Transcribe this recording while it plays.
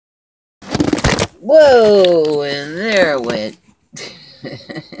Whoa, and there it went.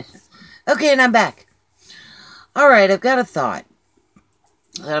 Okay, and I'm back. All right, I've got a thought.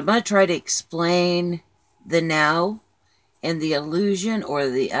 I'm going to try to explain the now and the illusion, or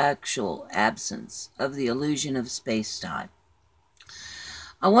the actual absence of the illusion, of space-time.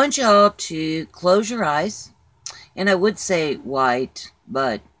 I want y'all to close your eyes, and I would say white,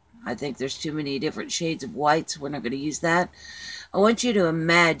 but I think there's too many different shades of white, so we're not going to use that. I want you to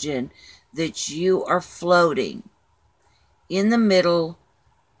imagine that you are floating in the middle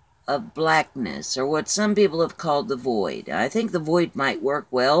of blackness, or what some people have called the void. I think the void might work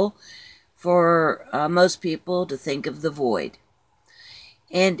well for most people to think of the void.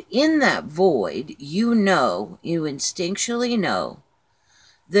 And in that void, you instinctually know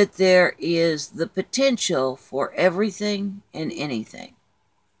that there is the potential for everything and anything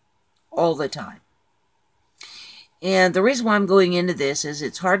all the time. And the reason why I'm going into this is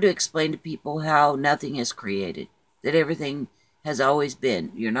it's hard to explain to people how nothing is created, that everything has always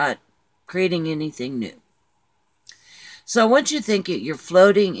been. You're not creating anything new. So I want you to think that you're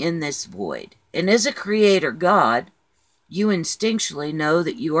floating in this void. And as a creator God, you instinctually know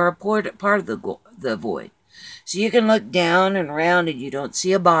that you are a part of the void. So you can look down and around and you don't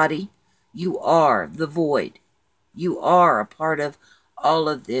see a body. You are the void. You are a part of all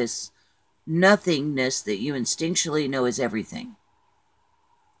of this nothingness that you instinctually know is everything.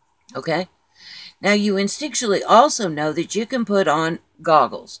 Okay? Now you instinctually also know that you can put on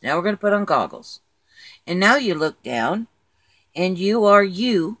goggles. Now we're going to put on goggles. And now you look down and you are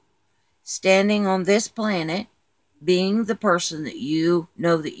you standing on this planet, being the person that you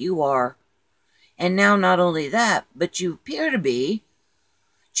know that you are. And now not only that, but you appear to be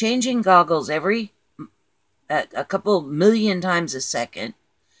changing goggles every a couple million times a second,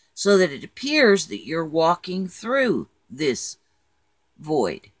 so that it appears that you're walking through this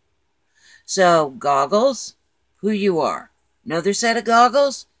void. So goggles, who you are. Another set of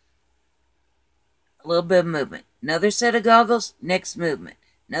goggles, a little bit of movement. Another set of goggles, next movement.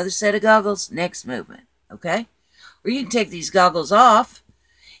 Another set of goggles, next movement. Okay? Or you can take these goggles off,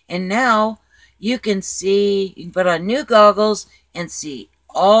 and now you can put on new goggles and see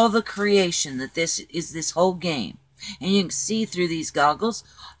all the creation that this is, this whole game. And you can see through these goggles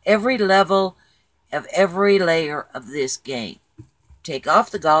every level of every layer of this game. Take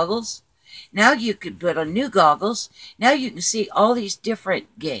off the goggles. Now you could put on new goggles. Now you can see all these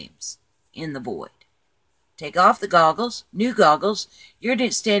different games in the void. Take off the goggles, new goggles.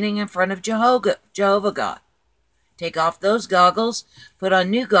 You're standing in front of Jehovah God. Take off those goggles, put on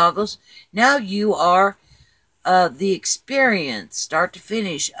new goggles. Now you are the experience, start to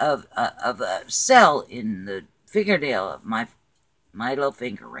finish, of a cell in the fingernail of my little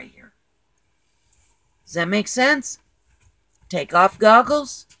finger right here. Does that make sense? Take off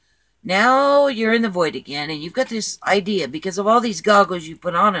goggles. Now you're in the void again, and you've got this idea, because of all these goggles you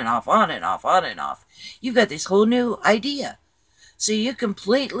put on and off, on and off, on and off. You've got this whole new idea. So you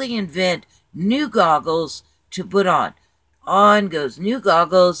completely invent new goggles to put on. On goes new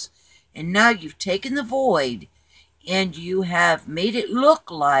goggles, and now you've taken the void, and you have made it look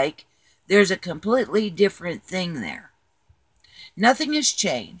like there's a completely different thing there. Nothing has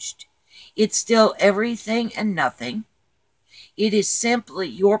changed. It's still everything and nothing. It is simply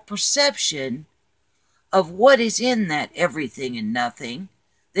your perception of what is in that everything and nothing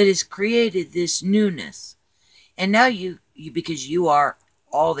that has created this newness. And now you because you are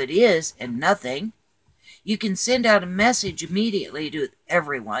all that is and nothing, you can send out a message immediately to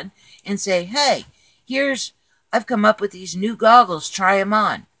everyone and say, hey, I've come up with these new goggles, try them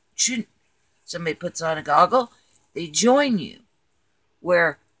on. Somebody puts on a goggle, they join you,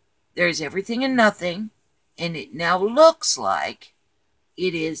 where there's everything and nothing, and it now looks like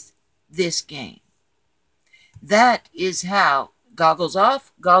it is this game. That is how goggles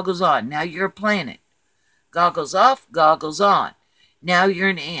off, goggles on. Now you're a planet. Goggles off, goggles on. Now you're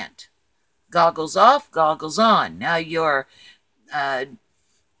an ant. Goggles off, goggles on. Now you're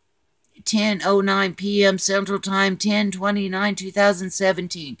 10:09 p.m. Central Time,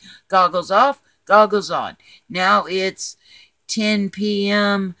 10/29/2017. Goggles off, goggles on. Now it's 10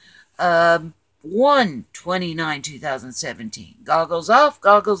 p.m. 1/29/2017. Goggles off,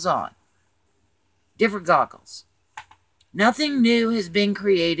 goggles on. Different goggles. Nothing new has been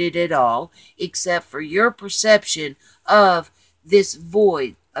created at all, except for your perception of this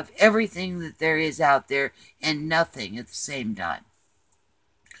void of everything that there is out there and nothing at the same time.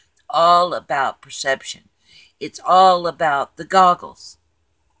 It's all about perception. It's all about the goggles.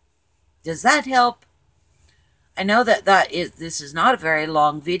 Does that help? I know that this is not a very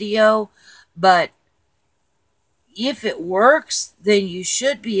long video, but if it works, then you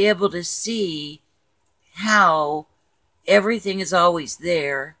should be able to see how everything is always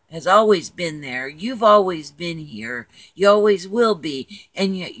there, has always been there. You've always been here. You always will be.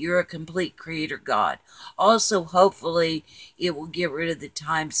 And yet you're a complete creator God. Also, hopefully, it will get rid of the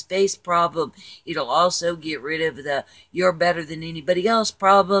time-space problem. It'll also get rid of the you're better than anybody else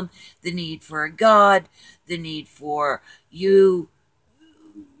problem, the need for a God, the need for you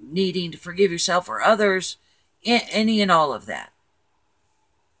needing to forgive yourself or others, any and all of that.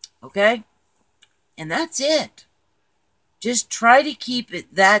 Okay? And that's it. Just try to keep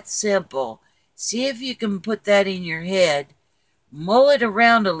it that simple. See if you can put that in your head, mull it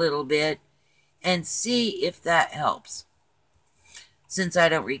around a little bit, and see if that helps. Since I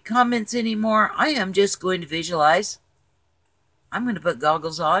don't read comments anymore, I am just going to visualize. I'm going to put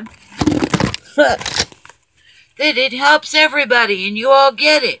goggles on. That it helps everybody and you all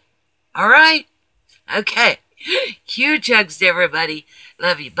get it. All right? Okay. Huge hugs to everybody.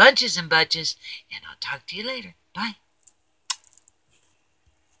 Love you bunches and bunches. And I'll talk to you later. Bye.